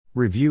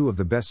Review of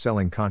the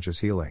best-selling Conscious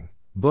Healing,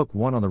 Book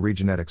 1 on the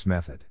Regenetics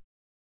Method.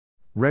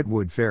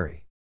 Redwood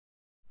Fairy.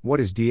 What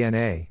is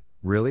DNA,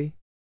 really?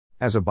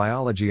 As a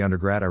biology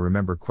undergrad, I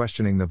remember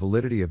questioning the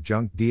validity of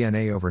junk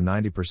DNA. Over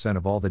 90%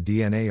 of all the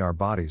DNA our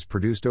bodies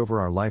produced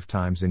over our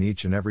lifetimes in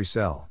each and every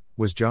cell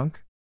was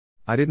junk?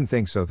 I didn't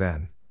think so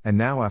then, and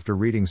now after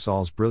reading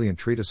Saul's brilliant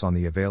treatise on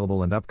the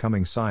available and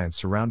upcoming science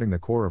surrounding the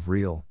core of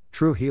real,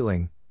 true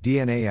healing,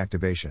 DNA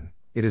activation,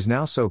 it is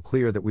now so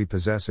clear that we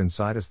possess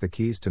inside us the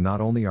keys to not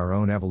only our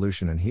own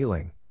evolution and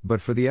healing, but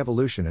for the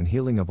evolution and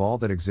healing of all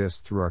that exists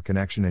through our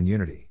connection and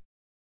unity.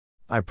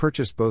 I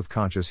purchased both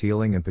Conscious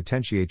Healing and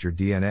Potentiate Your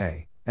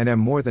DNA, and am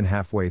more than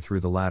halfway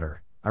through the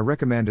latter. I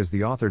recommend, as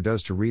the author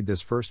does, to read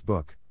this first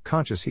book,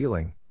 Conscious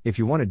Healing, if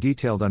you want a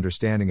detailed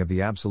understanding of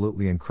the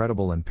absolutely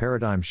incredible and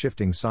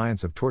paradigm-shifting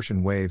science of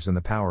torsion waves and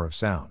the power of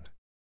sound.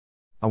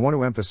 I want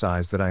to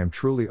emphasize that I am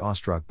truly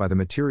awestruck by the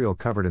material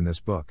covered in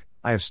this book.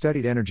 I have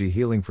studied energy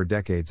healing for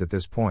decades at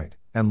this point,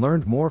 and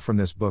learned more from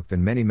this book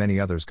than many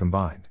others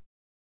combined.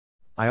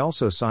 I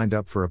also signed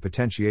up for a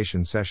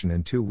potentiation session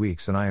in 2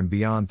 weeks, and I am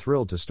beyond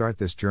thrilled to start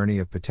this journey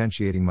of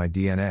potentiating my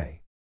DNA.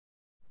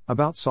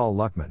 About Saul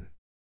Luckman.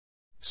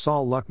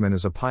 Saul Luckman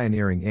is a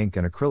pioneering ink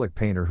and acrylic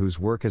painter whose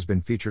work has been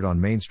featured on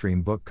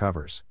mainstream book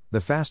covers, the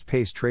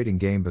fast-paced trading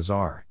game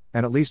Bazaar,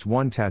 and at least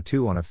one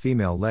tattoo on a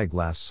female leg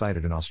last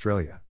sighted in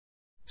Australia.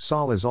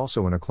 Saul is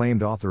also an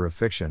acclaimed author of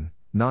fiction,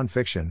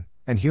 non-fiction,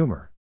 and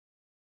humor.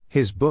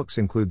 His books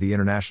include the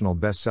international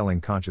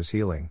best-selling Conscious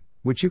Healing,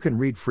 which you can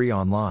read free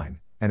online,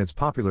 and its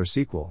popular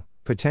sequel,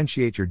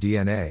 Potentiate Your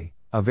DNA,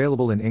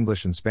 available in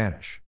English and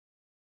Spanish.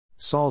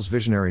 Saul's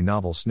visionary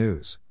novel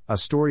Snooze, A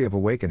Story of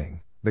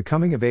Awakening, the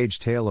coming-of-age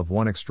tale of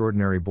one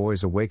extraordinary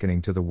boy's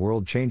awakening to the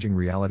world-changing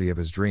reality of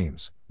his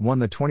dreams, won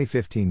the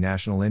 2015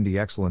 National Indie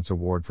Excellence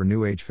Award for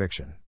New Age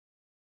Fiction.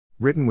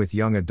 Written with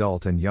young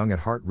adult and young at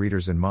heart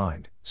readers in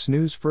mind,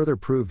 Snooze further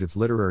proved its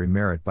literary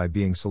merit by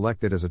being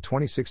selected as a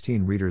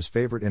 2016 Reader's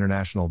Favorite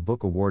International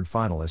Book Award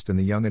finalist in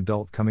the Young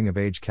Adult Coming of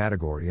Age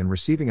category, and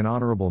receiving an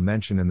honorable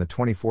mention in the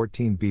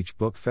 2014 Beach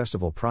Book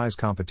Festival Prize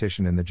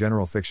competition in the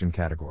General Fiction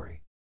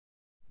category.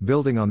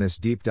 Building on this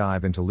deep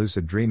dive into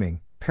lucid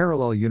dreaming,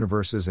 parallel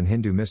universes and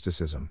Hindu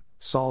mysticism,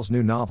 Saul's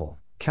new novel,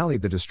 Kali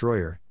the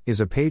Destroyer, is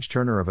a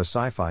page-turner of a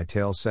sci-fi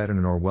tale set in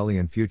an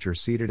Orwellian future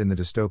seated in the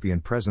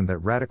dystopian present that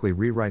radically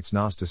rewrites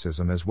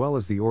Gnosticism as well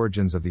as the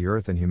origins of the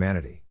earth and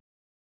humanity.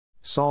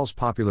 Saul's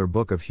popular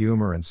book of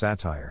humor and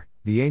satire,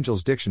 The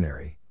Angel's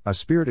Dictionary, a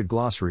spirited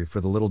glossary for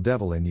the little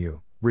devil in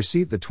you,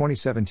 received the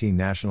 2017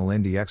 National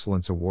Indie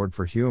Excellence Award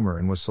for Humor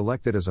and was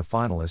selected as a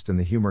finalist in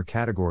the humor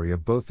category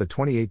of both the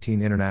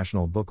 2018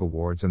 International Book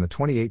Awards and the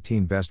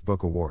 2018 Best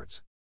Book Awards.